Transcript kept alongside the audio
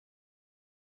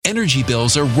energy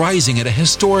bills are rising at a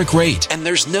historic rate, and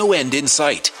there's no end in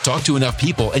sight. Talk to enough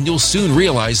people and you'll soon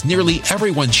realize nearly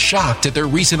everyone's shocked at their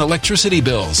recent electricity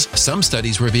bills. Some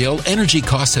studies reveal energy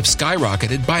costs have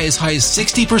skyrocketed by as high as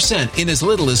 60% in as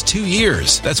little as 2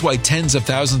 years. That's why tens of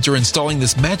thousands are installing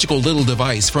this magical little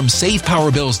device from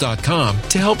SavePowerBills.com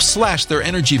to help slash their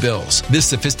energy bills. This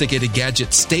sophisticated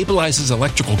gadget stabilizes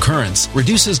electrical currents,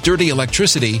 reduces dirty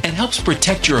electricity, and helps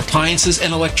protect your appliances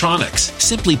and electronics.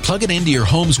 Simply plug it into your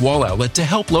home's wall outlet to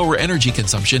help lower energy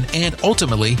consumption and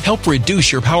ultimately help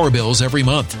reduce your power bills every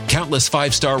month. Countless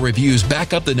 5-star reviews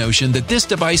back up the notion that this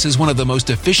device is one of the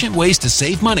most efficient ways to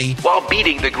save money while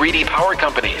beating the greedy power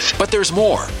companies. But there's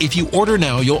more. If you order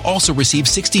now, you'll also receive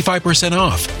 65%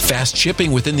 off, fast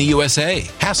shipping within the USA,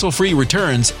 hassle-free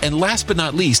returns, and last but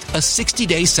not least, a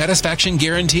 60-day satisfaction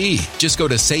guarantee. Just go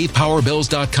to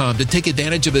SavePowerBills.com to take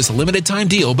advantage of this limited time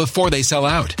deal before they sell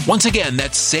out. Once again,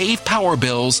 that's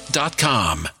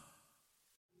SavePowerBills.com.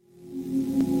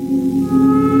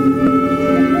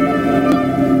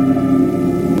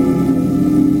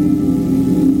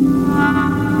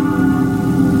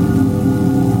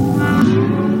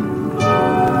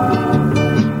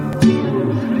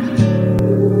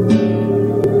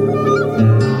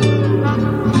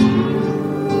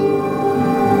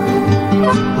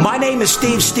 My name is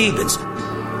Steve Stevens,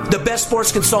 the best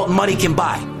sports consultant money can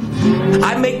buy.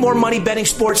 I make more money betting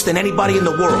sports than anybody in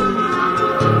the world.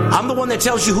 I'm the one that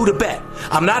tells you who to bet.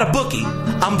 I'm not a bookie.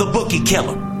 I'm the bookie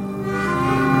killer.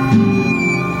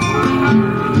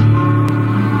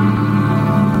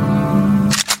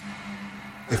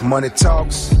 If money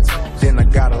talks, then I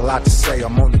got a lot to say.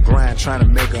 I'm on the grind trying to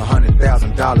make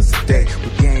 $100,000 a day.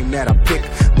 The game that I pick,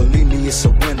 believe me, it's a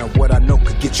winner. What I know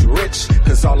could get you rich,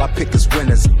 cause all I pick is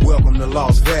winners. Welcome to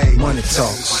Las Vegas. Money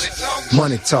talks,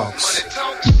 money talks.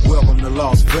 Welcome to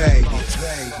Las Vegas.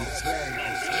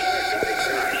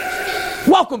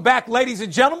 Welcome back, ladies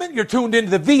and gentlemen. You're tuned into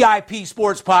the VIP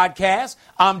Sports Podcast.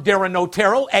 I'm Darren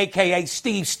Otero, a.k.a.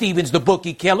 Steve Stevens, the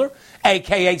Bookie Killer,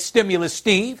 a.k.a. Stimulus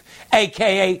Steve,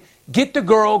 a.k.a. Get the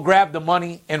girl, grab the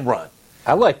money, and run.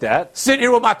 I like that. Sitting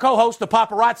here with my co-host, the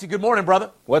Paparazzi. Good morning, brother.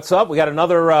 What's up? We got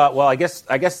another, I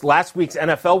guess last week's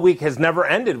NFL week has never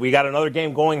ended. We got another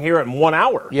game going here in 1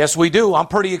 hour. Yes, we do. I'm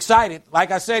pretty excited. Like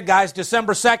I said, guys,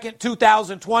 December 2nd,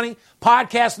 2020,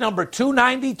 podcast number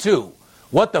 292.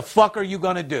 What the fuck are you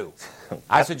going to do?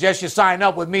 I suggest you sign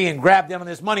up with me and grab them on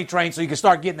this money train so you can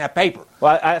start getting that paper.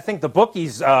 Well, I think the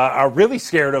bookies are really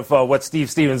scared of what Steve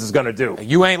Stevens is going to do.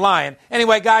 You ain't lying.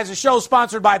 Anyway, guys, the show's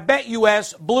sponsored by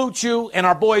BetUS, Blue Chew, and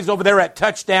our boys over there at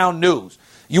Touchdown News.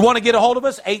 You want to get a hold of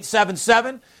us?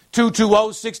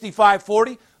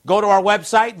 877-220-6540. Go to our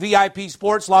website,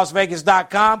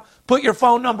 VIPSportsLasVegas.com. Put your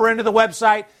phone number into the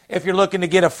website if you're looking to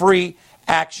get a free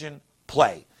action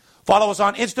play. Follow us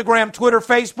on Instagram, Twitter,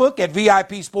 Facebook at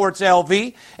VIP Sports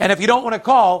LV. And if you don't want to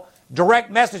call,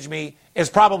 direct message me is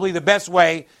probably the best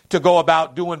way to go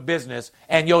about doing business.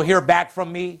 And you'll hear back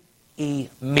from me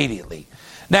immediately.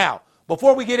 Now,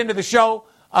 before we get into the show,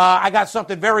 I got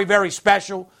something very, very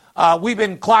special. We've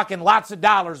been clocking lots of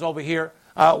dollars over here.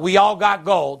 We all got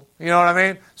gold. You know what I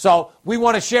mean? So we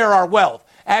want to share our wealth.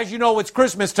 As you know, it's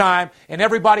Christmas time, and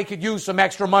everybody could use some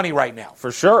extra money right now.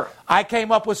 For sure. I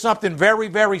came up with something very,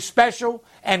 very special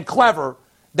and clever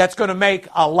that's going to make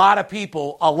a lot of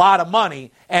people a lot of money,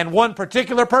 and one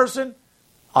particular person,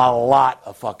 a lot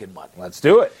of fucking money. Let's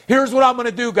do it. Here's what I'm going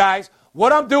to do, guys.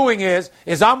 What I'm doing is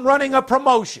I'm running a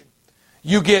promotion.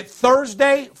 You get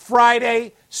Thursday,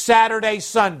 Friday, Saturday,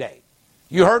 Sunday.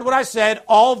 You heard what I said.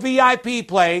 All VIP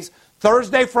plays,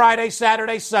 Thursday, Friday,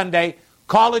 Saturday, Sunday,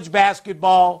 college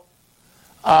basketball,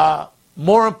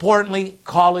 more importantly,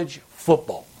 college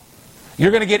football.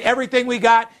 You're going to get everything we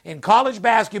got in college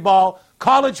basketball,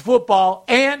 college football,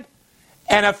 and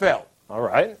NFL. All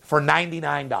right. For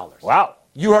 $99. Wow.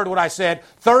 You heard what I said.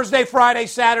 Thursday, Friday,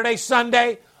 Saturday,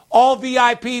 Sunday, all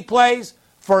VIP plays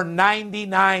for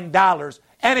 $99.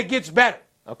 And it gets better.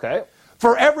 Okay.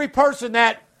 For every person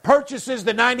that purchases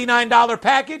the $99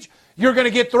 package, you're going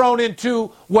to get thrown into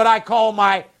what I call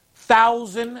my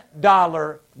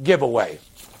 $1,000 giveaway.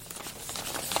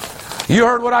 You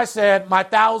heard what I said, my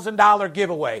 $1,000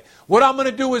 giveaway. What I'm going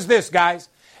to do is this, guys.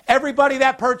 Everybody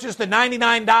that purchased the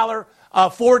 $99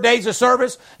 4 days of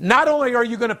service, not only are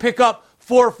you going to pick up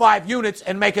 4 or 5 units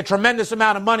and make a tremendous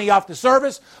amount of money off the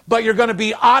service, but you're going to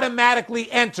be automatically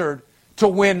entered to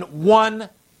win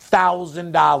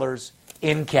 $1,000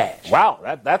 in cash.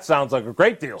 Wow, that sounds like a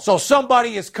great deal. So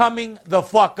somebody is coming the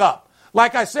fuck up.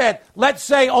 Like I said, let's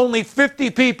say only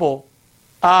 50 people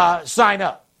sign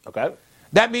up. Okay.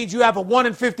 That means you have a 1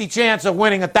 in 50 chance of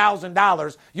winning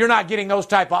 $1,000. You're not getting those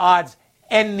type of odds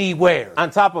anywhere. On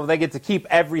top of, they get to keep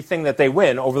everything that they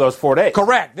win over those 4 days.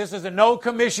 Correct. This is a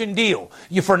no-commission deal.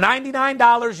 For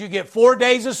 $99, you get 4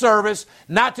 days of service.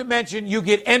 Not to mention, you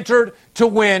get entered to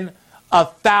win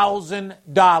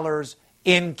 $1,000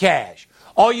 in cash.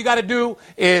 All you got to do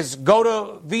is go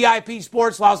to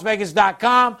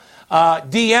VIPSportsLasVegas.com,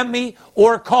 DM me,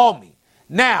 or call me.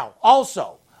 Now,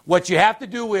 also, what you have to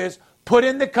do is put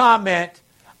in the comment,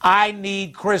 I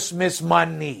need Christmas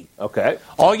money. Okay.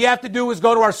 All you have to do is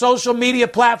go to our social media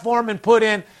platform and put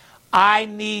in, I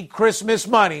need Christmas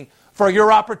money for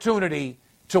your opportunity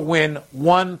to win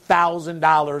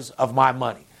 $1,000 of my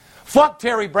money. Fuck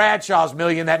Terry Bradshaw's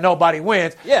million that nobody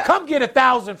wins. Yeah. Come get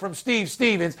 $1,000 from Steve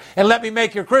Stevens and let me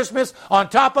make your Christmas. On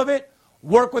top of it,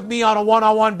 work with me on a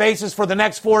one-on-one basis for the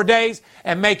next 4 days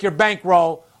and make your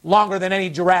bankroll longer than any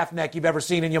giraffe neck you've ever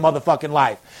seen in your motherfucking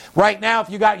life. Right now, if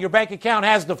you got your bank account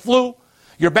has the flu,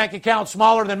 your bank account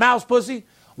smaller than mouse pussy,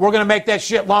 we're going to make that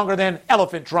shit longer than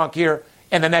elephant trunk here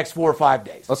in the next 4 or 5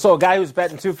 days. So a guy who's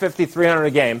betting $250, $300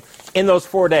 a game in those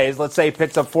 4 days, let's say he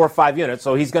picks up 4 or 5 units,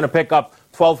 so he's going to pick up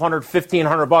 $1,200,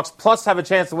 $1,500 plus have a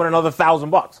chance to win another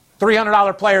 $1,000.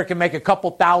 $300 player can make a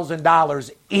couple $1,000s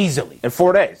easily. In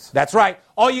 4 days. That's right.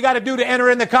 All you got to do to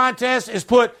enter in the contest is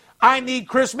put, I need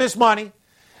Christmas money.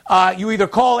 You either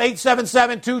call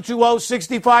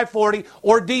 877-220-6540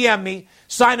 or DM me,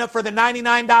 sign up for the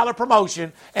 $99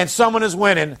 promotion, and someone is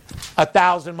winning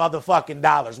 $1,000 motherfucking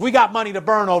dollars. We got money to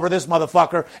burn over this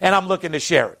motherfucker, and I'm looking to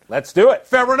share it. Let's do it.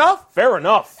 Fair enough? Fair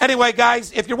enough. Anyway,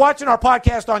 guys, if you're watching our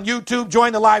podcast on YouTube,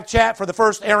 join the live chat for the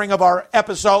first airing of our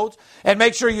episodes, and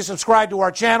make sure you subscribe to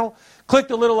our channel. Click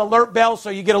the little alert bell so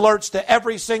you get alerts to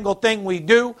every single thing we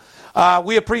do.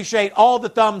 We appreciate all the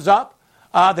thumbs up.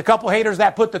 The couple haters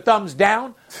that put the thumbs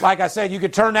down, like I said, you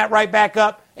could turn that right back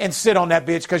up and sit on that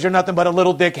bitch because you're nothing but a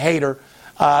little dick hater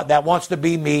that wants to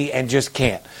be me and just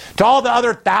can't. To all the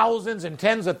other thousands and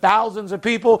tens of thousands of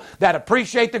people that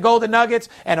appreciate the Golden Nuggets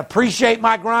and appreciate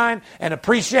my grind and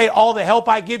appreciate all the help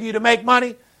I give you to make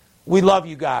money, we love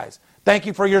you guys. Thank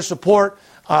you for your support.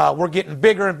 We're getting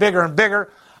bigger and bigger and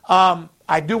bigger.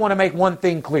 I do want to make one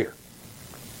thing clear.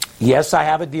 Yes, I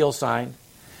have a deal signed.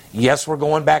 Yes, we're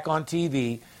going back on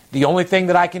TV. The only thing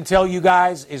that I can tell you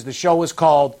guys is the show is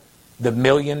called The $1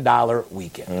 Million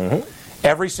Weekend. Mm-hmm.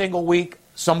 Every single week,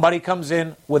 somebody comes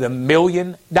in with $1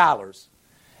 million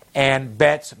and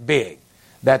bets big.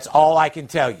 That's all I can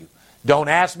tell you. Don't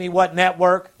ask me what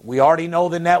network. We already know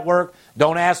the network.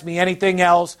 Don't ask me anything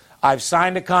else. I've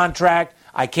signed a contract.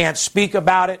 I can't speak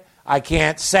about it. I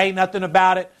can't say nothing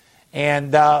about it.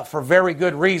 And for very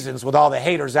good reasons with all the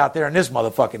haters out there in this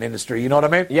motherfucking industry. You know what I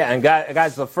mean? Yeah, and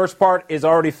guys, the first part is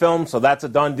already filmed, so that's a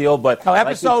done deal. But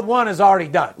episode 1 is already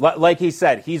done. Like he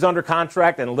said, he's under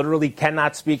contract and literally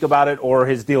cannot speak about it or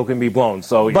his deal can be blown.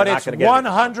 So you're not going to get it. But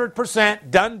it's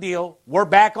 100% done deal. We're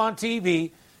back on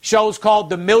TV. Show's called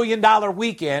The $1 Million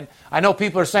Weekend. I know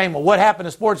people are saying, well, what happened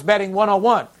to Sports Betting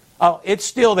 101? Oh, it's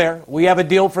still there. We have a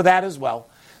deal for that as well.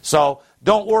 So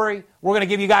don't worry. We're going to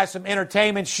give you guys some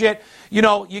entertainment shit. You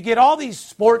know, you get all these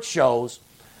sports shows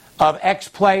of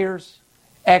ex-players,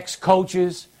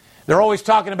 ex-coaches. They're always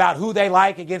talking about who they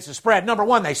like against the spread. Number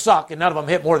one, they suck, and none of them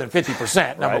hit more than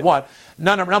 50%, number one.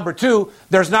 Number two,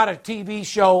 there's not a TV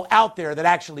show out there that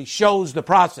actually shows the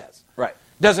process. Right.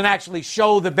 Doesn't actually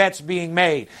show the bets being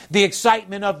made, the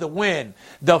excitement of the win,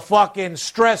 the fucking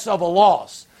stress of a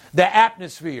loss, the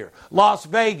atmosphere, Las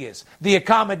Vegas, the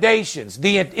accommodations,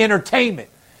 the entertainment.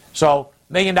 So,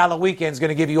 $1 Million Weekend is going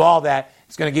to give you all that.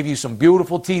 It's going to give you some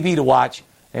beautiful TV to watch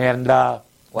and go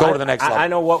to the next level. I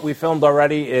know what we filmed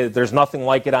already. There's nothing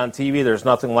like it on TV. There's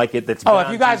nothing like it that's been on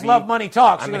if you guys TV. Love Money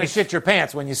Talks, you're going to shit your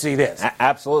pants when you see this.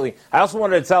 Absolutely. I also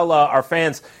wanted to tell our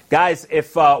fans, guys,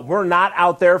 if we're not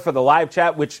out there for the live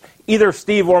chat, which either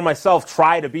Steve or myself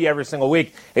try to be every single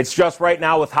week, it's just right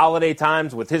now with holiday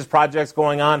times, with his projects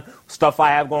going on, stuff I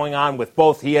have going on with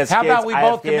both. He has kids, about we I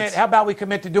both have kids. commit? How about we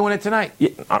commit to doing it tonight? Yeah,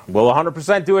 we'll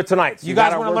 100% do it tonight. So you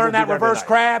guys want to learn that reverse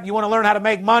crab? You want to learn how to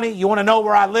make money? You want to know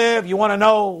where I live? You want to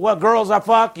know what girls I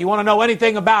fuck? You want to know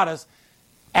anything about us?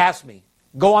 Ask me.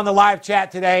 Go on the live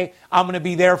chat today. I'm going to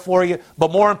be there for you.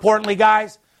 But more importantly,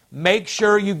 guys, make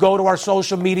sure you go to our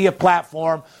social media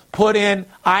platform, put in,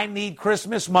 I need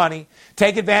Christmas money,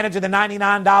 take advantage of the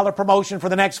 $99 promotion for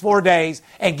the next 4 days,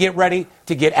 and get ready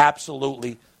to get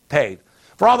absolutely paid.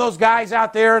 For all those guys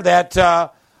out there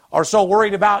that are so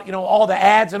worried about, all the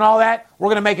ads and all that, we're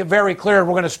going to make it very clear.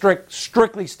 We're going to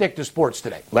strictly stick to sports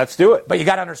today. Let's do it. But you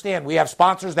got to understand, we have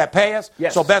sponsors that pay us.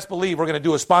 Yes. So best believe we're going to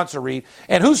do a sponsor read.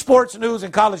 And who's sports news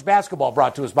and college basketball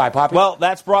brought to us by, Poppy? Well,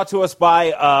 that's brought to us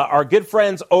by our good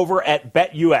friends over at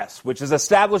BetUS, which is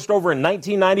established over in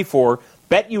 1994.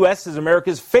 BetUS is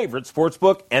America's favorite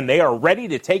sportsbook, and they are ready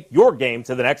to take your game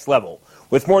to the next level.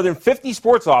 With more than 50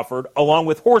 sports offered, along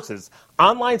with horses,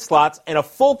 online slots, and a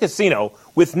full casino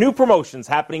with new promotions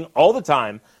happening all the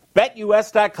time,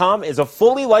 BetUS.com is a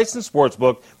fully licensed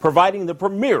sportsbook providing the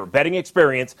premier betting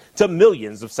experience to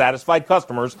millions of satisfied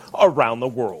customers around the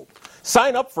world.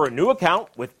 Sign up for a new account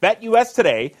with BetUS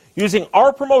today using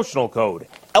our promotional code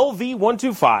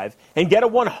LV125 and get a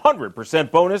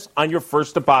 100% bonus on your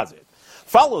first deposit.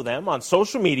 Follow them on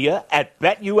social media at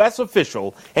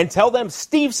BetUSOfficial and tell them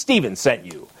Steve Stevens sent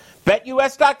you.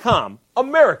 BetUS.com,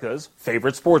 America's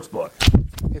favorite sportsbook.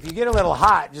 If you get a little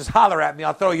hot, just holler at me.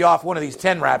 I'll throw you off one of these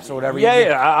 10 wraps or whatever.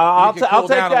 I'll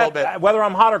take that. Whether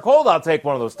I'm hot or cold, I'll take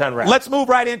one of those 10 wraps. Let's move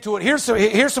right into it.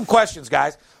 Here's some questions,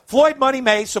 guys. Floyd Money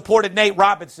May supported Nate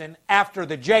Robinson after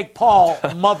the Jake Paul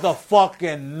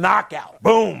motherfucking knockout.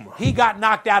 Boom. He got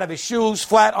knocked out of his shoes,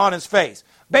 flat on his face.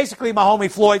 Basically, my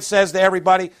homie Floyd says to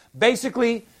everybody,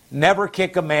 never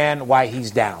kick a man while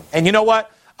he's down. And you know what?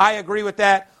 I agree with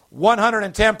that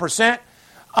 110%.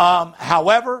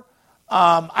 However,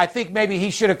 I think maybe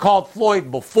he should have called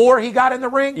Floyd before he got in the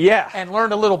ring and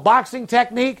learned a little boxing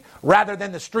technique rather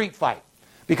than the street fight.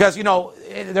 Because,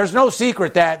 there's no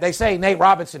secret that they say Nate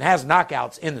Robinson has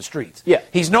knockouts in the streets. Yeah.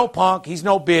 He's no punk. He's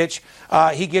no bitch.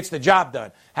 He gets the job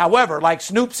done. However, like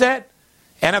Snoop said,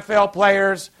 NFL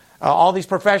players, all these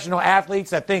professional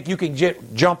athletes that think you can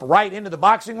jump right into the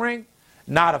boxing ring,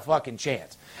 not a fucking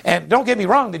chance. And don't get me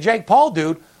wrong, the Jake Paul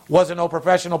dude wasn't no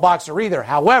professional boxer either.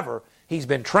 However, he's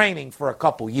been training for a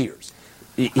couple years.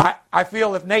 I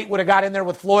feel if Nate would have got in there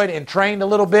with Floyd and trained a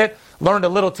little bit, learned a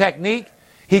little technique,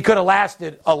 he could have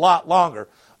lasted a lot longer.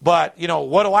 But,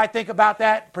 what do I think about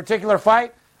that particular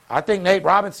fight? I think Nate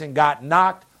Robinson got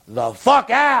knocked the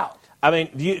fuck out. I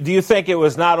mean, do you think it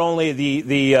was not only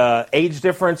the age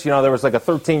difference? There was like a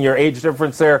 13-year age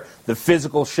difference there. The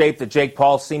physical shape that Jake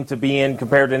Paul seemed to be in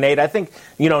compared to Nate. I think,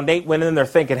 Nate went in there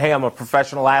thinking, hey, I'm a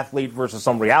professional athlete versus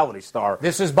some reality star.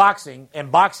 This is boxing,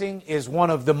 and boxing is one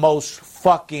of the most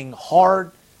fucking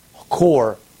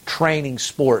hardcore training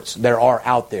sports there are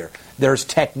out there. There's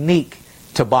technique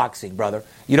to boxing, brother.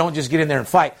 You don't just get in there and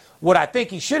fight. What I think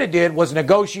he should have did was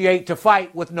negotiate to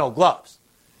fight with no gloves.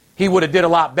 He would have did a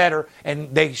lot better,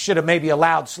 and they should have maybe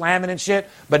allowed slamming and shit,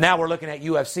 but now we're looking at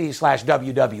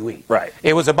UFC/WWE. Right.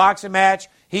 It was a boxing match.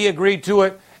 He agreed to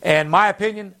it, and my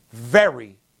opinion,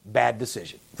 very bad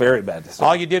decision. Very bad decision.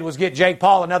 All you did was get Jake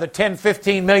Paul another 10,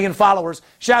 15 million followers.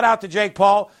 Shout out to Jake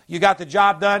Paul. You got the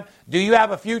job done. Do you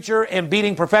have a future in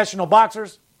beating professional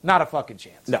boxers? Not a fucking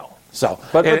chance. No.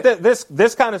 But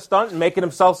this kind of stunt and making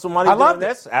himself some money doing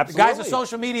this, absolutely. The guy's a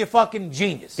social media fucking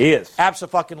genius. He is.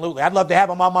 Absolutely. I'd love to have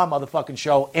him on my motherfucking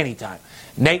show anytime.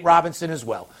 Nate Robinson as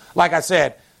well. Like I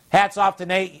said, hats off to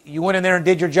Nate. You went in there and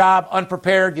did your job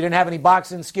unprepared. You didn't have any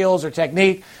boxing skills or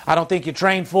technique. I don't think you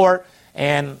trained for it.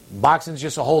 And boxing's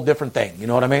just a whole different thing. You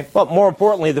know what I mean? Well, more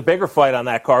importantly, the bigger fight on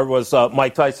that card was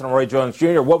Mike Tyson and Roy Jones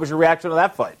Jr. What was your reaction to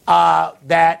that fight?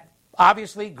 That,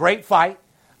 obviously, great fight.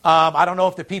 I don't know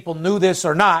if the people knew this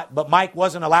or not, but Mike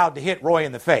wasn't allowed to hit Roy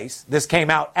in the face. This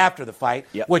came out after the fight,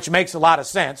 which makes a lot of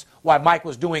sense why Mike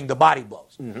was doing the body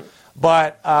blows. Mm-hmm.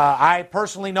 But I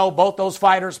personally know both those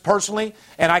fighters personally,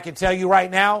 and I can tell you right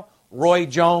now, Roy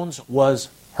Jones was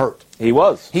hurt. He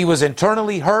was. He was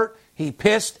internally hurt. He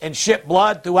pissed and shit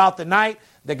blood throughout the night.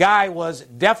 The guy was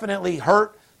definitely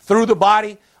hurt through the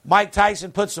body. Mike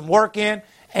Tyson put some work in,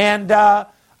 and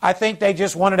I think they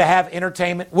just wanted to have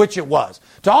entertainment, which it was.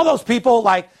 To all those people,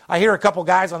 like I hear a couple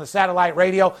guys on the satellite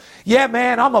radio, yeah,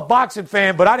 man, I'm a boxing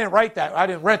fan, but I didn't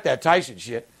rent that Tyson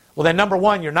shit. Well, then, number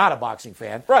one, you're not a boxing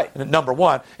fan. Right. Number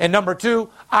one. And number two,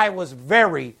 I was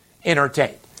very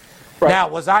entertained. Right. Now,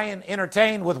 was I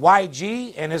entertained with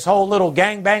YG and his whole little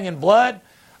gangbanging blood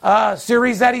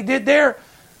series that he did there?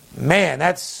 Man,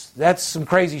 that's some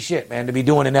crazy shit, man, to be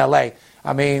doing in L.A.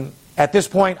 I mean, at this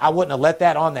point, I wouldn't have let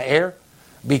that on the air.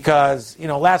 Because,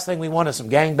 last thing we want is some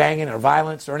gangbanging or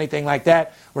violence or anything like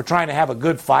that. We're trying to have a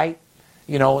good fight.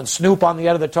 And Snoop, on the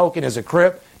other token, is a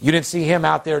Crip. You didn't see him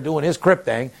out there doing his Crip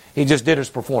thing. He just did his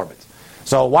performance.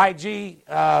 So, YG,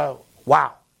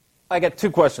 wow. I got two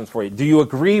questions for you. Do you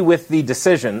agree with the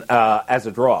decision as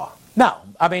a draw? No.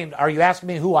 I mean, are you asking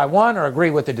me who I won or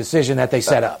agree with the decision that they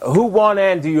set up? Who won,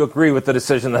 and do you agree with the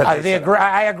decision that they set up?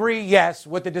 I agree, yes,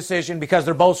 with the decision because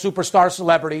they're both superstar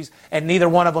celebrities and neither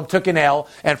one of them took an L.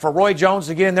 And for Roy Jones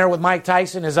to get in there with Mike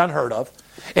Tyson is unheard of.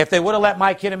 If they would have let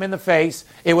Mike hit him in the face,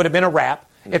 it would have been a wrap.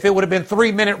 If it would have been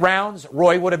 3-minute rounds,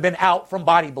 Roy would have been out from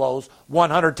body blows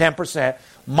 110%.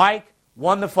 Mike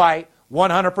won the fight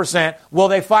 100%. Will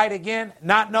they fight again?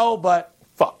 Not no, but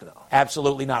Fuck no.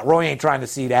 Absolutely not. Roy ain't trying to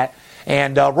see that.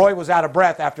 And Roy was out of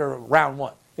breath after round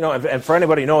one. You know, and for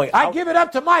anybody knowing... I give it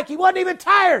up to Mike. He wasn't even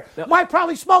tired. No. Mike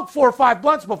probably smoked 4 or 5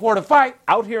 blunts before the fight.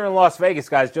 Out here in Las Vegas,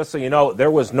 guys, just so you know, there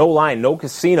was no line, no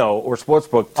casino or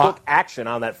sportsbook took action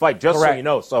on that fight, just correct. So you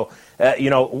know. So,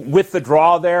 with the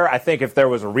draw there, I think if there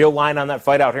was a real line on that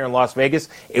fight out here in Las Vegas,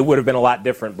 it would have been a lot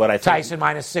different. But I think Tyson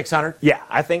minus 600? Yeah,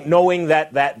 I think knowing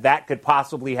that could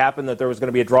possibly happen, that there was going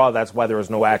to be a draw, that's why there was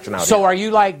no action out here. So are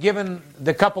you, like, giving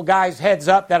the couple guys heads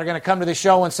up that are going to come to the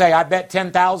show and say, I bet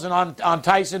 $10,000 on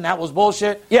Tyson, that was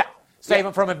bullshit? Yeah. Save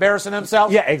them from embarrassing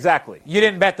themselves? Yeah, exactly. You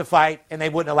didn't bet the fight, and they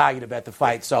wouldn't allow you to bet the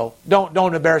fight. So don't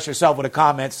embarrass yourself with a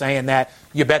comment saying that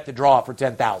you bet the draw for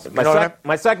 $10,000.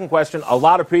 My second question, a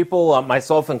lot of people,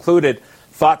 myself included,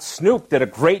 thought Snoop did a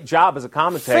great job as a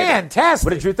commentator. Fantastic.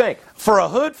 What did you think? For a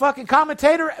hood fucking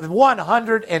commentator,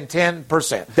 110%.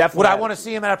 Definitely. Would I want to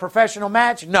see him at a professional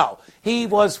match? No. He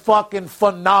was fucking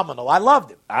phenomenal. I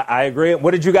loved him. I agree. What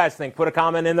did you guys think? Put a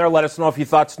comment in there. Let us know if you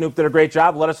thought Snoop did a great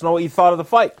job. Let us know what you thought of the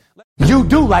fight. You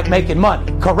do like making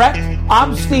money, correct?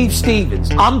 I'm Steve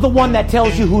Stevens. I'm the one that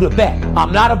tells you who to bet.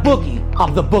 I'm not a bookie.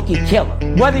 I'm the bookie killer.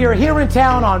 Whether you're here in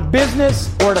town on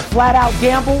business or to flat out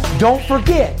gamble, don't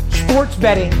forget, sports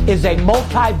betting is a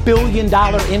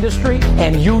multi-billion-dollar industry,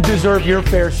 and you deserve your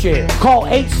fair share. Call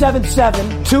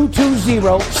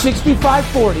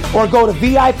 877-220-6540 or go to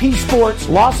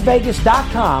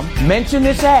VIPSportsLasVegas.com, mention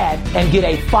this ad, and get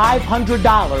a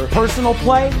 $500 personal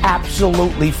play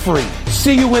absolutely free.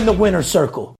 See you in the winner's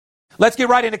circle. Let's get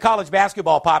right into college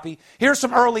basketball, Poppy. Here's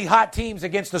some early hot teams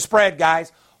against the spread,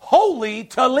 guys. Holy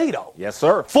Toledo. Yes,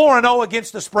 sir. 4-0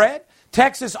 against the spread.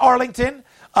 Texas, Arlington,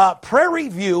 Prairie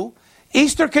View,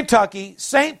 Eastern Kentucky,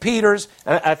 St. Peter's.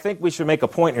 I think we should make a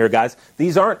point here, guys.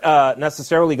 These aren't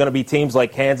necessarily going to be teams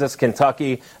like Kansas,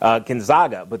 Kentucky,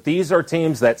 Gonzaga, but these are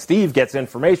teams that Steve gets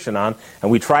information on, and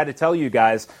we try to tell you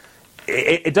guys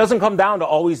it doesn't come down to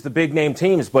always the big-name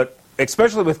teams, but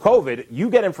especially with COVID, you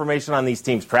get information on these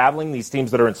teams traveling, these teams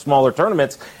that are in smaller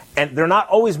tournaments, and they're not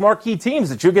always marquee teams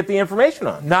that you get the information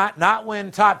on. Not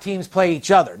when top teams play each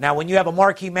other. Now, when you have a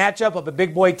marquee matchup of a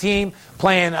big boy team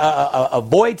playing a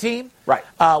boy team, right,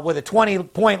 with a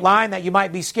 20-point line that you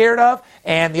might be scared of,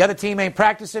 and the other team ain't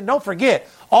practicing, don't forget,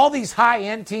 all these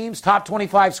high-end teams, top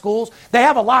 25 schools, they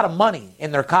have a lot of money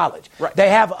in their college. Right. They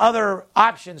have other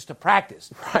options to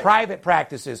practice, right, private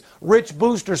practices. Rich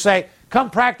boosters say, come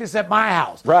practice at my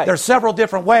house. Right. There's several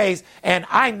different ways, and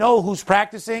I know who's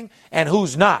practicing and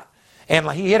who's not. And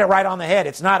he hit it right on the head.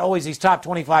 It's not always these top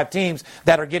 25 teams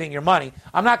that are getting your money.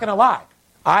 I'm not going to lie.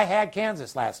 I had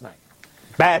Kansas last night.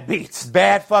 Bad beats.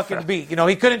 Bad fucking beat. You know,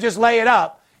 he couldn't just lay it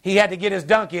up. He had to get his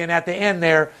dunk in at the end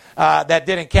there. That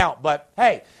didn't count. But,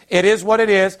 hey, it is what it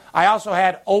is. I also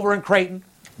had over in Creighton.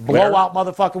 Blowout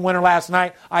motherfucking winner last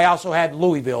night. I also had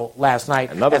Louisville last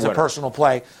night as a personal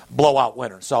play blowout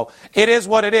winner. So it is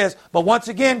what it is. But once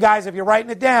again, guys, if you're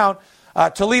writing it down,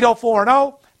 Toledo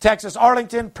 4-0, Texas,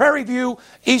 Arlington, Prairie View,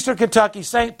 Eastern Kentucky,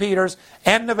 St. Peter's,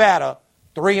 and Nevada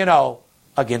 3-0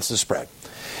 against the spread.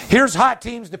 Here's hot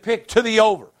teams to pick to the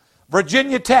over.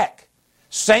 Virginia Tech,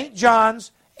 St. John's,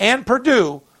 and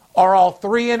Purdue are all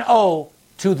 3-0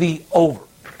 to the over.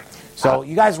 So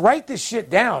you guys write this shit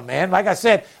down, man. Like I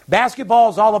said, basketball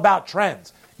is all about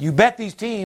trends. You bet these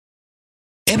teams.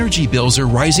 Energy bills are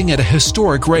rising at a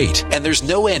historic rate, and there's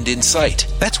no end in sight.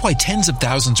 That's why tens of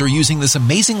thousands are using this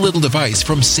amazing little device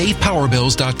from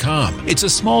SavePowerBills.com. It's a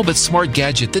small but smart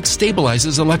gadget that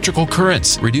stabilizes electrical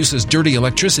currents, reduces dirty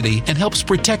electricity, and helps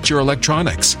protect your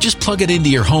electronics. Just plug it into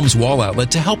your home's wall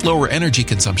outlet to help lower energy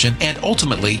consumption and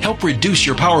ultimately help reduce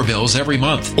your power bills every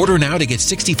month. Order now to get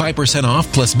 65%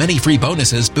 off plus many free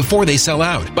bonuses before they sell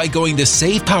out by going to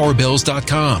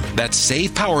SavePowerBills.com. That's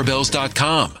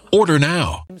SavePowerBills.com. Order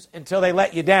now. Until they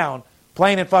let you down,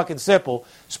 plain and fucking simple,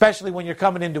 especially when you're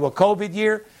coming into a COVID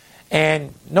year.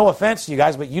 And no offense to you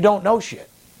guys, but you don't know shit.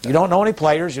 You don't know any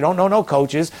players. You don't know no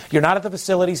coaches. You're not at the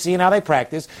facility seeing how they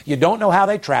practice. You don't know how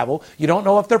they travel. You don't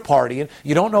know if they're partying.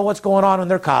 You don't know what's going on in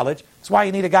their college. That's why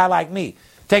you need a guy like me.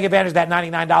 Take advantage of that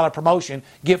 $99 promotion,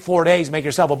 get 4 days, make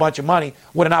yourself a bunch of money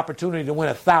with an opportunity to win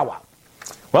a thou-out.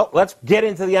 Well, let's get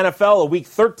into the NFL, a Week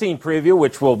 13 preview,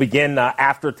 which will begin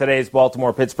after today's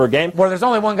Baltimore-Pittsburgh game. Well, there's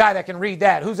only one guy that can read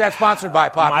that. Who's that sponsored by,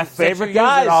 Pop? My favorite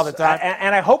guys. All the time.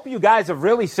 And I hope you guys have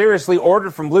really seriously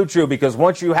ordered from Blue Chew, because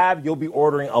once you have, you'll be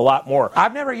ordering a lot more.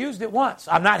 I've never used it once.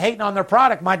 I'm not hating on their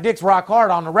product. My dick's rock hard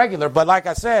on the regular. But like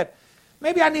I said,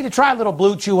 maybe I need to try a little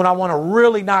Blue Chew when I want to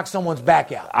really knock someone's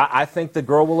back out. I think the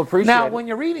girl will appreciate it. Now, when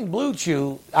you're reading Blue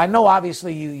Chew, I know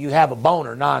obviously you have a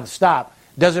boner nonstop.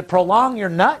 Does it prolong your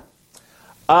nut?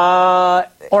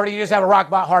 Or do you just have a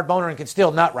rock-hard boner and can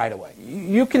still nut right away?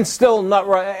 You can still nut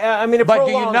right. I mean, but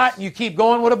do you nut and you keep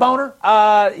going with a boner?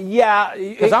 Yeah.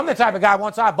 Because I'm the type of guy,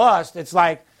 once I bust, it's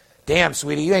like, damn,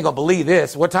 sweetie, you ain't going to believe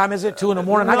this. What time is it? 2 in the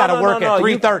morning? I got to work at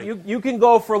 3:30. You can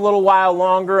go for a little while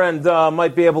longer and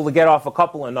might be able to get off a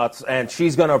couple of nuts, and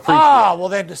she's going to appreciate it. Oh, well,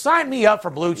 then sign me up for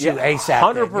Blue Chew ASAP.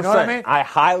 100%. You know what I mean? I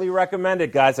highly recommend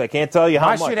it, guys. I can't tell you how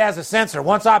much. My shit has a sensor.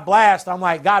 Once I blast, I'm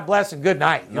like, God bless and good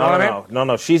night. You know what I mean?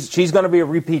 No. She's going to be a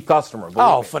repeat customer.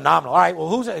 Oh, phenomenal. All right,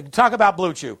 well, talk about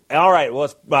Blue Chew. All right, well,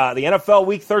 the NFL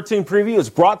Week 13 preview is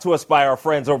brought to us by our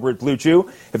friends over at Blue Chew.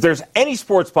 If there's any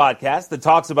sports podcast that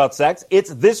talks about sex,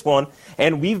 it's this one,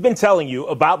 and we've been telling you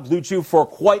about Blue Chew for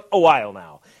quite a while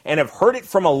now, and have heard it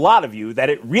from a lot of you that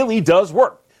it really does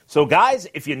work. So, guys,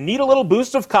 if you need a little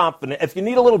boost of confidence, if you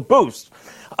need a little boost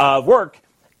of work,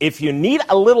 if you need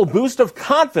a little boost of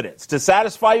confidence to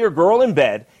satisfy your girl in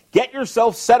bed, get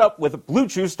yourself set up with a Blue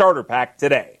Chew starter pack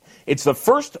today. It's the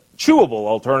first chewable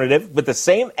alternative with the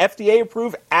same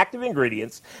FDA-approved active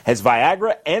ingredients as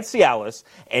Viagra and Cialis,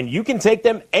 and you can take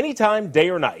them anytime, day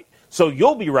or night. So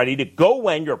you'll be ready to go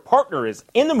when your partner is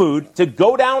in the mood to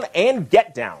go down and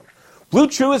get down. Blue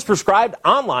Chew is prescribed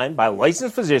online by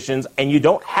licensed physicians, and you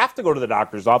don't have to go to the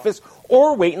doctor's office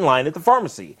or wait in line at the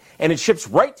pharmacy. And it ships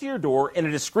right to your door in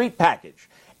a discreet package.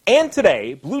 And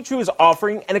today, Blue Chew is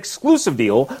offering an exclusive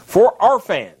deal for our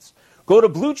fans. Go to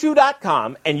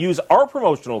BlueChew.com and use our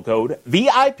promotional code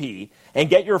VIP and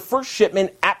get your first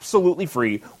shipment absolutely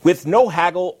free with no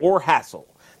haggle or hassle.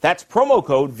 That's promo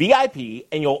code VIP,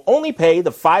 and you'll only pay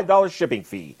the $5 shipping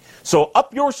fee. So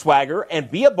up your swagger and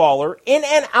be a baller in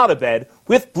and out of bed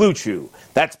with Blue Chew.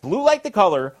 That's blue like the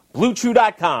color,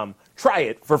 BlueChew.com. Try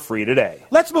it for free today.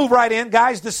 Let's move right in,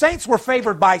 guys. The Saints were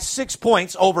favored by 6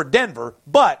 points over Denver,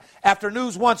 but after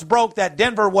news once broke that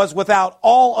Denver was without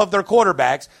all of their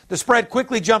quarterbacks, the spread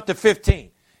quickly jumped to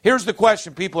 15. Here's the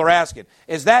question people are asking.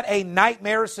 Is that a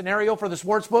nightmare scenario for the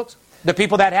sportsbooks? The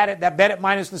people that had it, that bet it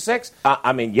minus the 6?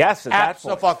 I mean, yes.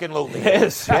 Absolutely. It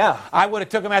is, yeah. I would have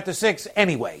took them at the 6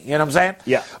 anyway. You know what I'm saying?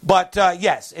 Yeah. But,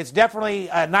 yes, it's definitely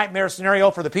a nightmare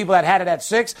scenario for the people that had it at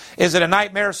 6. Is it a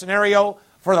nightmare scenario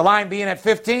for the line being at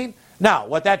 15? No.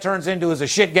 What that turns into is a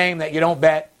shit game that you don't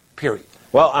bet, period.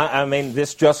 Well, I mean,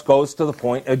 this just goes to the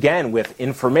point, again, with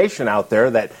information out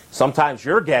there that sometimes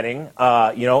you're getting,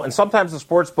 and sometimes the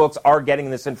sports books are getting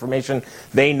this information.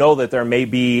 They know that there may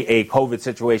be a COVID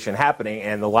situation happening,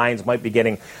 and the lines might be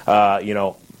getting,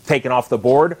 taken off the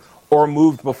board or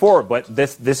moved before. But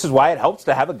this is why it helps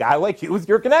to have a guy like you with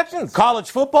your connections.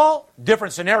 College football,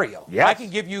 different scenario. Yes. I can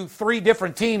give you 3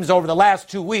 different teams over the last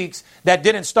 2 weeks that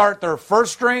didn't start their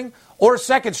first string or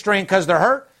second string because they're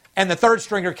hurt. And the third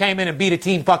stringer came in and beat a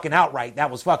team fucking outright. That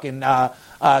was fucking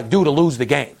due to lose the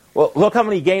game. Well, look how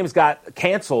many games got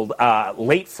canceled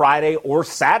late Friday or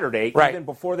Saturday, right, even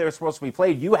before they were supposed to be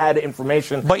played. You had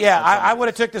information. But, yeah, I would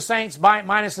have took the Saints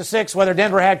minus the 6, whether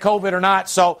Denver had COVID or not.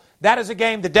 So that is a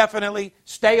game to definitely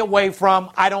stay away from.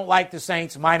 I don't like the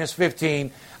Saints minus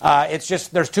 15. It's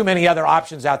just there's too many other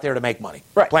options out there to make money.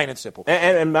 Right. Plain and simple.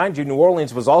 And mind you, New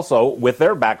Orleans was also with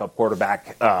their backup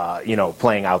quarterback,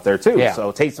 playing out there too. Yeah.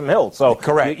 So Taysom Hill. So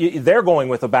correct. They're going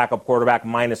with a backup quarterback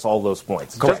minus all those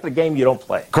points. Correct. Just a game you don't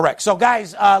play. Correct. So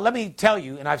guys, let me tell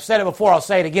you, and I've said it before, I'll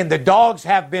say it again. The dogs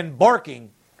have been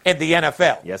barking in the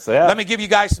NFL. Yes, they have. Let me give you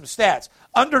guys some stats.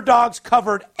 Underdogs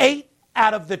covered 8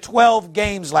 out of the 12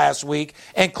 games last week,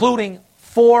 including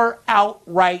 4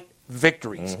 outright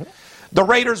victories. Mm-hmm. The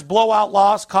Raiders' blowout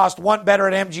loss cost one bettor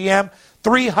at MGM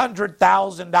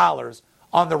 $300,000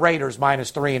 on the Raiders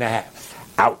minus 3.5.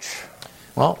 Ouch.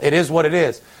 Well, it is what it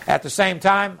is. At the same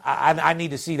time, I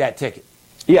need to see that ticket.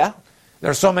 Yeah.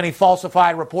 There's so many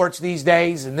falsified reports these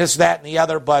days and this, that, and the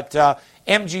other, but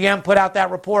MGM put out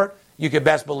that report. You can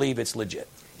best believe it's legit.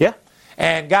 Yeah.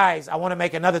 And, guys, I want to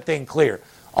make another thing clear.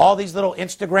 All these little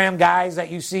Instagram guys that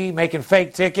you see making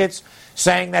fake tickets,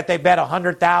 saying that they bet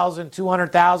 $100,000,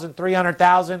 $200,000,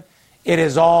 $300,000, it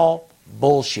is all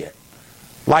bullshit.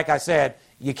 Like I said,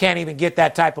 you can't even get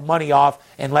that type of money off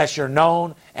unless you're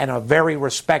known and a very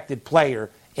respected player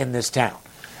in this town.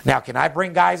 Now, can I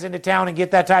bring guys into town and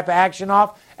get that type of action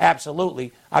off?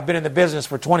 Absolutely. I've been in the business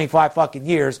for 25 fucking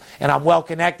years, and I'm well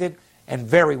connected and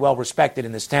very well respected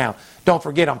in this town. Don't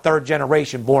forget, I'm 3rd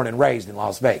generation born and raised in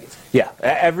Las Vegas. Yeah,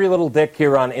 every little dick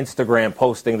here on Instagram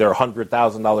posting their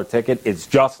 $100,000 ticket, it's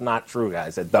just not true,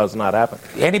 guys. It does not happen.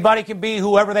 Anybody can be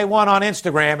whoever they want on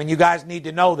Instagram, and you guys need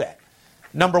to know that.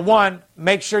 Number one,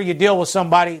 make sure you deal with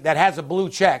somebody that has a blue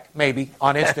check, maybe,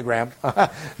 on Instagram.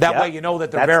 That way you know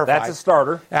that they're verified. That's a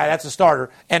starter. That's a starter.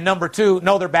 And number two,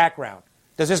 know their background.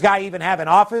 Does this guy even have an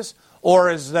office?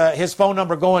 or is his phone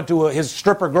number going to his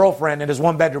stripper girlfriend in his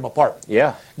one-bedroom apartment?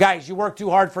 Yeah. Guys, you work too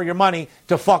hard for your money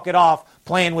to fuck it off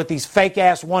playing with these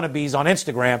fake-ass wannabes on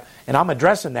Instagram. And I'm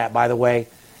addressing that, by the way,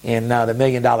 in the $1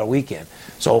 Million Weekend.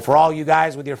 So for all you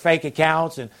guys with your fake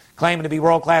accounts and claiming to be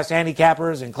world-class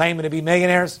handicappers and claiming to be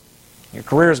millionaires, your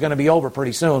career is going to be over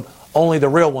pretty soon. Only the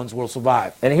real ones will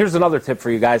survive. And here's another tip for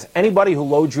you guys. Anybody who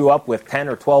loads you up with 10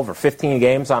 or 12 or 15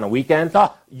 games on a weekend,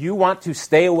 you want to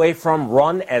stay away from,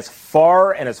 run as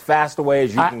far and as fast away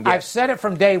as you can get. I've said it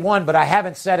from day one, but I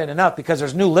haven't said it enough because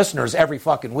there's new listeners every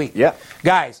fucking week. Yeah.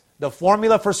 Guys, the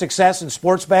formula for success in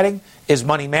sports betting is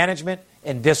money management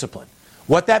and discipline.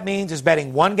 What that means is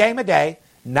betting one game a day,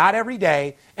 not every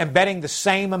day, and betting the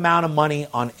same amount of money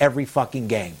on every fucking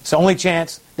game. It's the only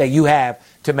chance that you have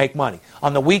to make money.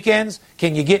 On the weekends,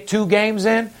 can you get 2 games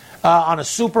in? On a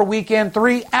super weekend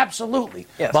 3? Absolutely.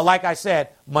 Yes. But like I said,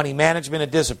 money management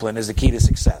and discipline is the key to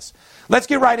success. Let's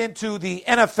get right into the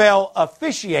NFL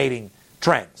officiating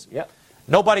trends. Yep.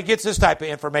 Nobody gets this type of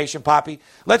information, Poppy.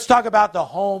 Let's talk about the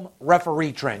home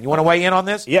referee trend. You want to weigh in on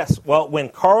this? Yes. Well, when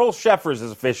Carl Sheffers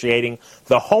is officiating,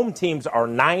 the home teams are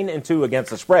 9-2 against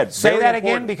the spread. Say Very that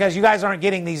important. again because you guys aren't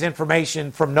getting these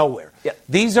information from nowhere. Yep.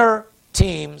 These are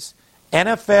teams,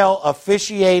 NFL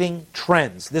officiating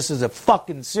trends. This is a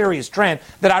fucking serious trend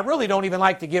that I really don't even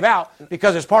like to give out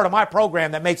because it's part of my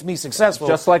program that makes me successful.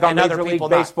 Just like our and other Major League people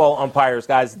not. Baseball umpires,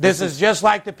 guys. This is just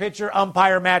like the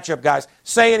pitcher-umpire matchup, guys.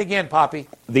 Say it again, Poppy.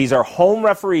 These are home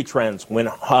referee trends. When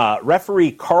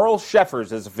referee Carl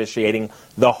Sheffers is officiating,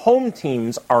 the home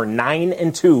teams are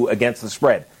 9-2 against the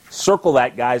spread. Circle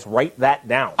that, guys. Write that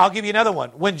down. I'll give you another one.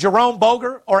 When Jerome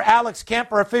Boger or Alex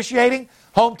Kemp are officiating,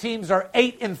 home teams are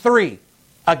 8-3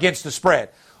 against the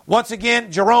spread. Once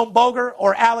again, Jerome Boger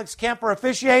or Alex Kemp are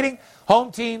officiating,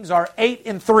 home teams are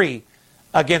 8-3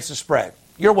 against the spread.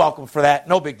 You're welcome for that.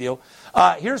 No big deal.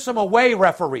 Here's some away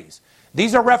referees.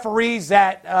 These are referees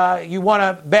that you want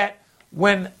to bet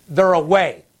when they're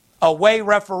away. Away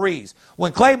referees.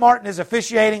 When Clay Martin is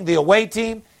officiating, the away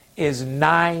team is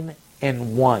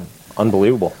 9-1.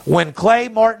 Unbelievable. When Clay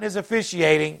Martin is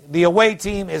officiating, the away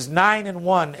team is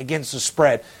 9-1 against the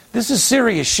spread. This is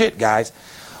serious shit, guys.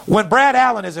 When Brad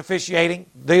Allen is officiating,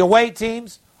 the away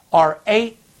teams are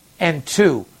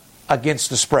 8-2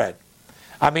 against the spread.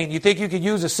 I mean, you think you could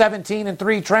use a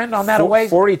 17-3 trend on that away?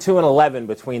 42-11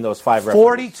 between those 5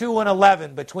 referees.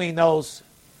 42-11 between those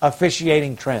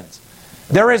officiating trends.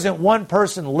 There isn't one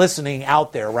person listening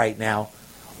out there right now,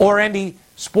 or any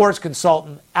sports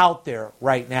consultant out there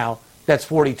right now that's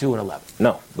 42-11.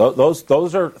 No,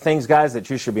 those are things, guys, that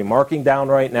you should be marking down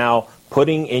right now,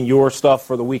 putting in your stuff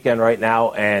for the weekend right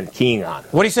now, and keying on.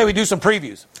 What do you say we do some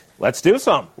previews? Let's do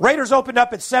some. Raiders opened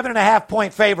up at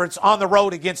 7.5-point favorites on the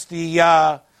road against the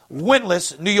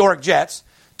winless New York Jets.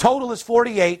 Total is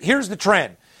 48. Here's the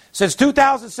trend. Since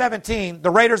 2017, the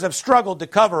Raiders have struggled to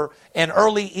cover in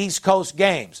early East Coast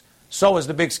games. So is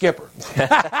the big skipper.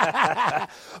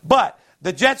 But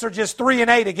the Jets are just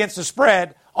 3-8 against the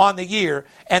spread on the year,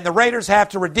 and the Raiders have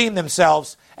to redeem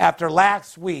themselves after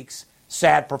last week's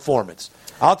sad performance.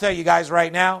 I'll tell you guys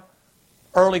right now,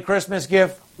 early Christmas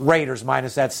gift, Raiders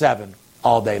minus that 7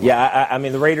 all day long. Yeah, I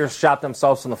mean, the Raiders shot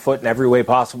themselves in the foot in every way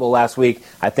possible last week.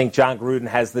 I think John Gruden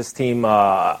has this team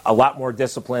a lot more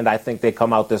disciplined. I think they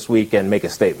come out this week and make a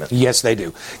statement. Yes, they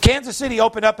do. Kansas City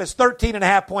opened up as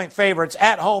 13.5-point favorites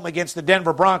at home against the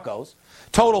Denver Broncos.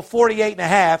 Total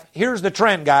 48.5. Here's the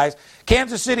trend, guys.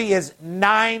 Kansas City is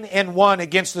 9-1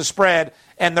 against the spread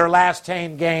in their last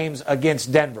 10 games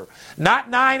against Denver. Not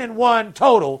 9-1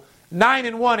 total,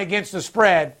 9-1 against the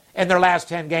spread in their last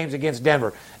 10 games against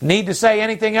Denver. Need to say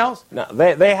anything else? No,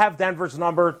 they have Denver's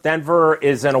number. Denver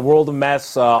is in a world of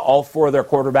mess. All 4 of their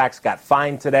quarterbacks got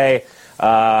fined today.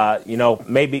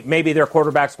 Maybe their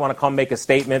quarterbacks want to come make a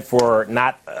statement for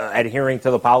not adhering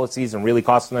to the policies and really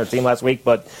costing their team last week.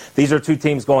 But these are 2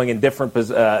 teams going in different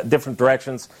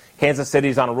directions. Kansas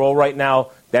City's on a roll right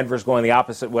now. Denver's going the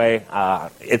opposite way.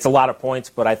 It's a lot of points,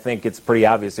 but I think it's pretty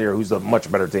obvious here who's a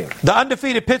much better team. The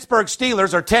undefeated Pittsburgh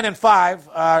Steelers are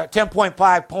 10-5,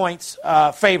 10.5 points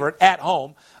favorite at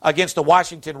home against the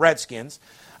Washington Redskins.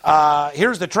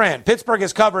 Here's the trend. Pittsburgh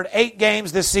has covered 8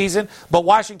 games this season, but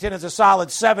Washington is a solid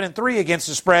 7-3 against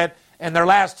the spread in their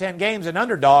last 10 games and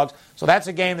underdogs. So that's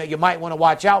a game that you might want to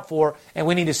watch out for, and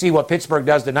we need to see what Pittsburgh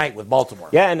does tonight with Baltimore.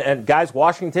 Yeah, and guys,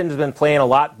 Washington has been playing a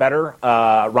lot better.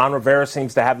 Ron Rivera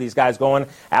seems to have these guys going.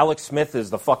 Alex Smith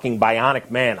is the fucking bionic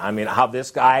man. I mean, how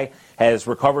this guy has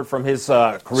recovered from his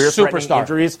career-threatening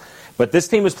injuries. But this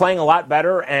team is playing a lot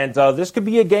better, and this could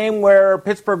be a game where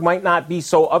Pittsburgh might not be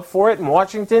so up for it, and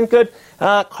Washington could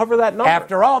cover that number.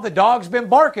 After all, the dog's been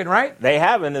barking, right? They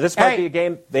have, and this might be a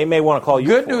game they may want to call you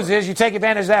Good for. news is you take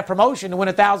advantage of that promotion to win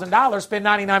 $1,000, spend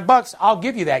 $99, I'll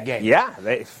give you that game.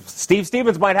 Yeah, Steve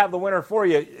Stevens might have the winner for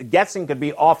you. Guessing could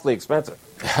be awfully expensive.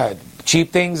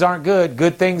 Cheap things aren't good.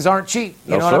 Good things aren't cheap.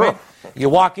 You know what I mean? You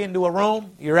walk into a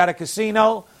room, you're at a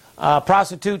casino,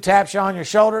 prostitute taps you on your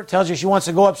shoulder, tells you she wants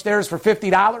to go upstairs for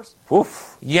 $50.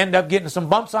 Oof. You end up getting some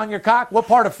bumps on your cock. What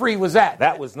part of free was that?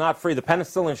 That was not free. The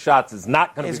penicillin shots is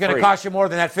not going to be free. It's going to cost you more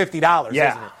than that $50,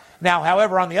 yeah. isn't it? Now,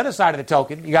 however, on the other side of the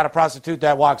token, you got a prostitute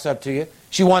that walks up to you.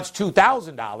 She wants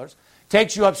 $2,000,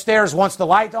 takes you upstairs, wants the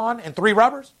light on, and 3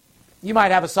 rubbers. You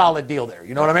might have a solid deal there.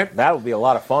 You know what I mean? That would be a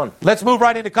lot of fun. Let's move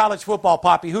right into college football,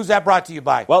 Poppy. Who's that brought to you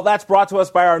by? Well, that's brought to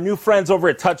us by our new friends over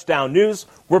at Touchdown News.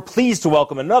 We're pleased to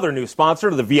welcome another new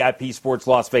sponsor to the VIP Sports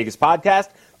Las Vegas podcast,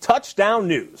 Touchdown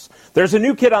News. There's a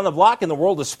new kid on the block in the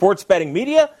world of sports betting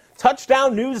media,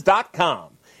 touchdownnews.com.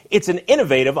 It's an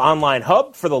innovative online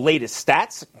hub for the latest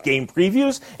stats, game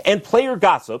previews, and player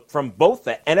gossip from both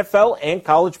the NFL and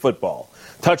college football.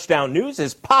 Touchdown News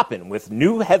is popping with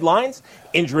new headlines,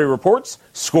 injury reports,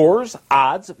 scores,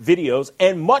 odds, videos,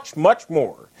 and much, much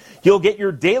more. You'll get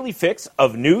your daily fix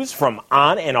of news from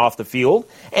on and off the field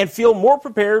and feel more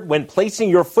prepared when placing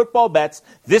your football bets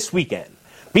this weekend.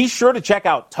 Be sure to check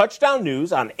out Touchdown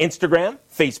News on Instagram,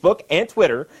 Facebook, and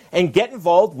Twitter and get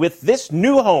involved with this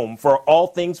new home for all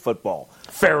things football.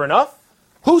 Fair enough?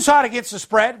 Who's hot against the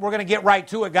spread? We're going to get right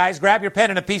to it, guys. Grab your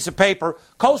pen and a piece of paper.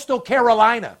 Coastal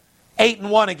Carolina,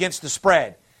 8-1 against the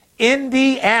spread.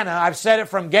 Indiana, I've said it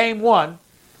from game one.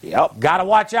 Yep. Got to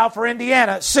watch out for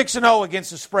Indiana, 6-0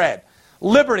 against the spread.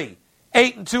 Liberty,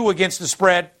 8-2 against the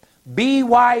spread.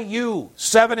 BYU,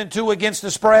 7-2 against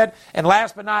the spread. And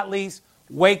last but not least,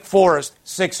 Wake Forest,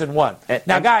 6-1.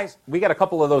 Now, guys, we got a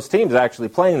couple of those teams actually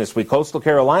playing this week. Coastal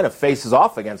Carolina faces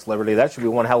off against Liberty. That should be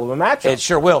one hell of a matchup. It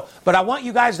sure will. But I want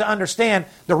you guys to understand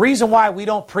the reason why we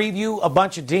don't preview a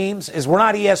bunch of teams is we're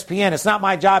not ESPN. It's not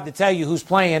my job to tell you who's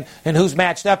playing and who's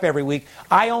matched up every week.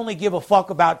 I only give a fuck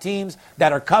about teams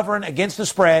that are covering against the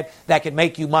spread that can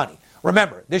make you money.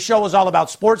 Remember, this show is all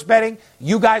about sports betting,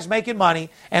 you guys making money,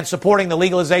 and supporting the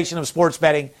legalization of sports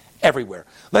betting everywhere.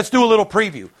 Let's do a little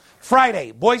preview.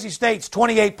 Friday, Boise State's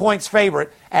 28 points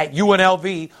favorite at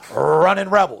UNLV, running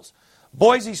Rebels.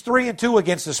 Boise's 3-2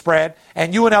 against the spread,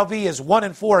 and UNLV is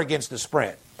 1-4 against the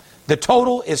spread. The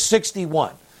total is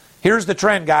 61. Here's the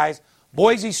trend, guys.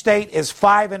 Boise State is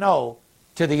 5-0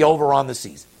 to the over on the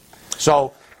season.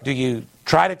 So, do you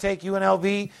try to take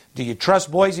UNLV? Do you trust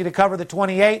Boise to cover the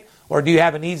 28? Or do you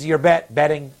have an easier bet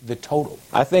betting the total?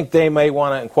 I think they may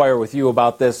want to inquire with you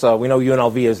about this. We know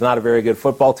UNLV is not a very good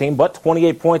football team, but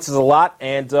 28 points is a lot,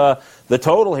 and the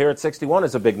total here at 61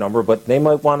 is a big number, but they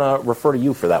might want to refer to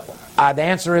you for that one. The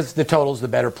answer is the total's the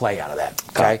better play out of that.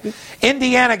 Okay.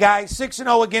 Indiana, guys,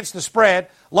 6-0 against the spread,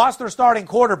 lost their starting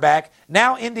quarterback.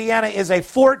 Now Indiana is a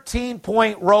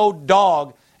 14-point road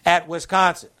dog at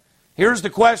Wisconsin. Here's the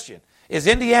question. Is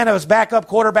Indiana's backup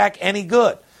quarterback any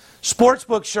good?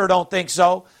 Sportsbooks sure don't think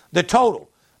so. The total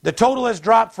has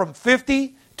dropped from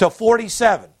 50 to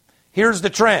 47. Here's the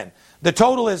trend. The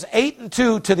total is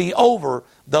 8-2 to the over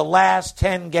the last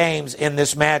 10 games in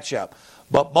this matchup.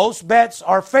 But most bets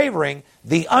are favoring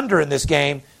the under in this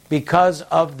game because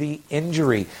of the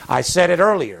injury. I said it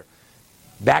earlier.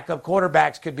 Backup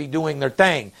quarterbacks could be doing their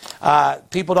thing.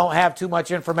 People don't have too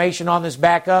much information on this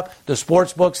backup. The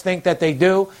sports books think that they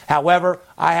do. However,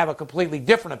 I have a completely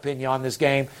different opinion on this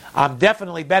game. I'm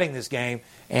definitely betting this game.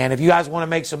 And if you guys want to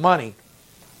make some money,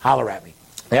 holler at me.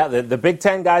 Yeah, the Big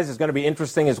Ten, guys, is going to be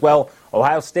interesting as well.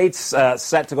 Ohio State's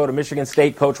set to go to Michigan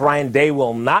State. Coach Ryan Day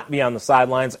will not be on the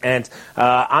sidelines. And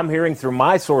I'm hearing through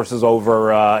my sources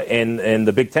over in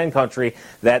the Big Ten country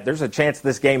that there's a chance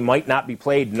this game might not be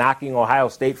played, knocking Ohio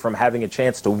State from having a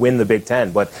chance to win the Big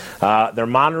Ten. But they're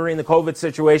monitoring the COVID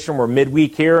situation. We're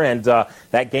midweek here, and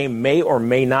that game may or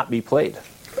may not be played.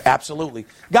 Absolutely.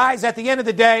 Guys, at the end of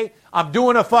the day, I'm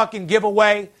doing a fucking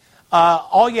giveaway.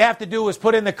 All you have to do is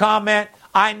put in the comment,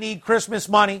 I need Christmas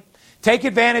money. Take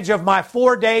advantage of my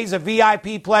 4 days of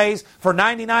VIP plays for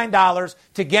 $99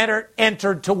 to get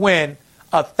entered to win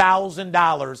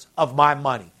 $1,000 of my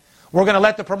money. We're going to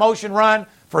let the promotion run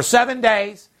for 7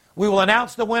 days. We will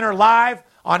announce the winner live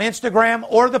on Instagram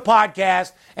or the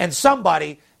podcast, and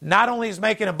somebody not only is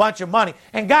making a bunch of money,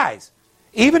 and guys,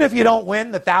 even if you don't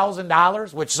win the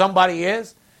 $1,000, which somebody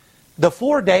is, the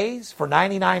 4 days for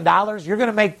 $99, you're going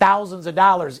to make thousands of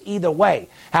dollars either way.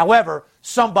 However,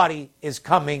 somebody is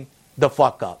coming the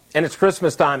fuck up. And it's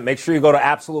Christmas time. Make sure you go to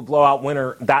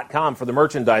AbsoluteBlowoutWinner.com for the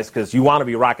merchandise because you want to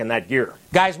be rocking that gear.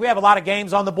 Guys, we have a lot of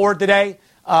games on the board today.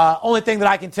 Only thing that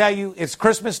I can tell you, it's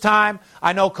Christmas time.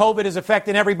 I know COVID is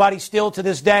affecting everybody still to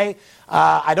this day.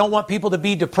 I don't want people to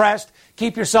be depressed.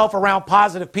 Keep yourself around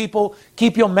positive people.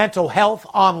 Keep your mental health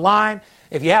online.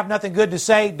 If you have nothing good to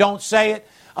say, don't say it.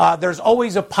 There's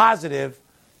always a positive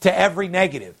to every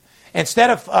negative. Instead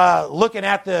of looking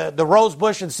at the rose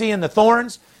bush and seeing the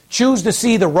thorns, choose to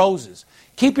see the roses.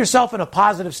 Keep yourself in a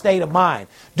positive state of mind.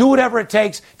 Do whatever it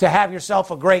takes to have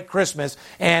yourself a great Christmas.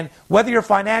 And whether you're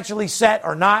financially set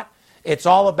or not, it's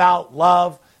all about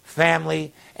love,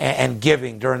 family, and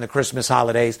giving during the Christmas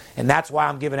holidays. And that's why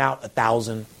I'm giving out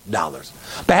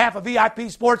 $1,000. On behalf of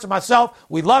VIP Sports and myself,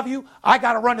 we love you. I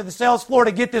got to run to the sales floor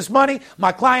to get this money.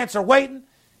 My clients are waiting.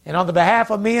 And on the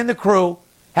behalf of me and the crew,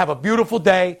 have a beautiful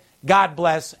day. God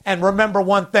bless. And remember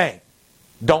one thing.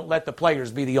 Don't let the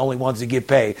players be the only ones that get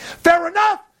paid. Fair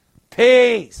enough?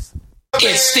 Peace.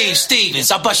 It's Steve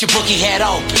Stevens. I bust your bookie head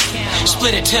open.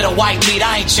 Split it to the white meat.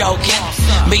 I ain't joking.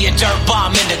 Me and Dirt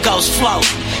Bomb in the ghost float.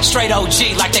 Straight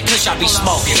OG like that kush I be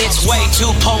smoking. It's way too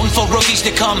potent for rookies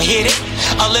to come hit it.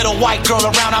 A little white girl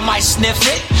around, I might sniff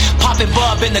it. Poppin'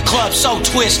 bub in the club, so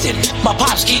twisted. My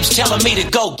pops keeps telling me to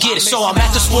go get it. So I'm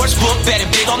at the sports book, betting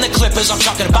big on the Clippers. I'm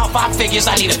talking about 5 figures.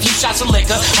 I need a few shots of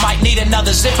liquor. Might need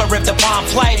another zipper if the palm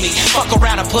play me. Fuck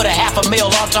around and put $500,000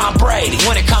 on Tom Brady.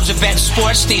 When it comes to betting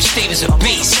sports, Steve Stevens a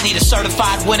beast. Need a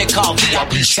certified winner called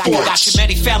VIP Sports. Got too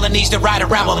many felonies to ride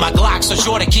around with my Glock, so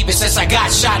sure to keep it since I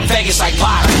got shot in Vegas like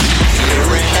Pac.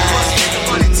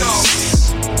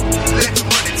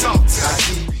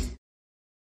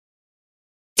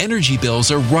 Energy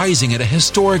bills are rising at a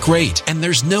historic rate, and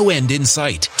there's no end in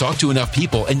sight. Talk to enough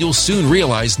people, and you'll soon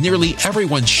realize nearly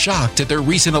everyone's shocked at their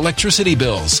recent electricity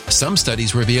bills. Some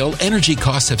studies reveal energy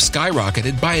costs have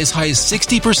skyrocketed by as high as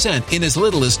 60% in as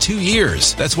little as 2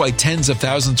 years. That's why tens of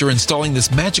thousands are installing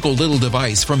this magical little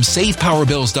device from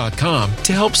SavePowerBills.com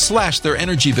to help slash their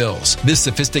energy bills. This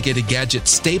sophisticated gadget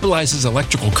stabilizes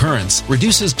electrical currents,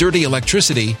 reduces dirty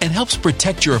electricity, and helps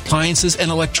protect your appliances and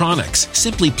electronics.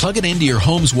 Simply plug it into your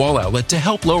home's wall outlet to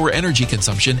help lower energy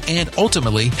consumption and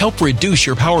ultimately help reduce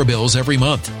your power bills every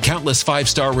month. Countless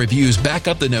 5-star reviews back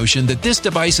up the notion that this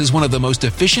device is one of the most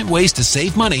efficient ways to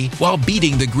save money while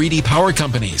beating the greedy power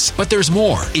companies. But there's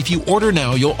more. If you order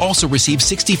now, you'll also receive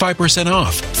 65%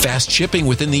 off, fast shipping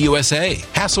within the USA,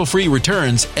 hassle-free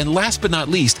returns, and last but not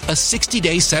least, a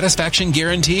 60-day satisfaction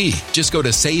guarantee. Just go to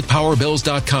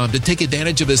SavePowerBills.com to take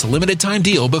advantage of this limited time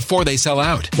deal before they sell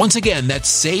out. Once again, that's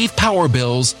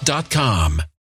SavePowerBills.com.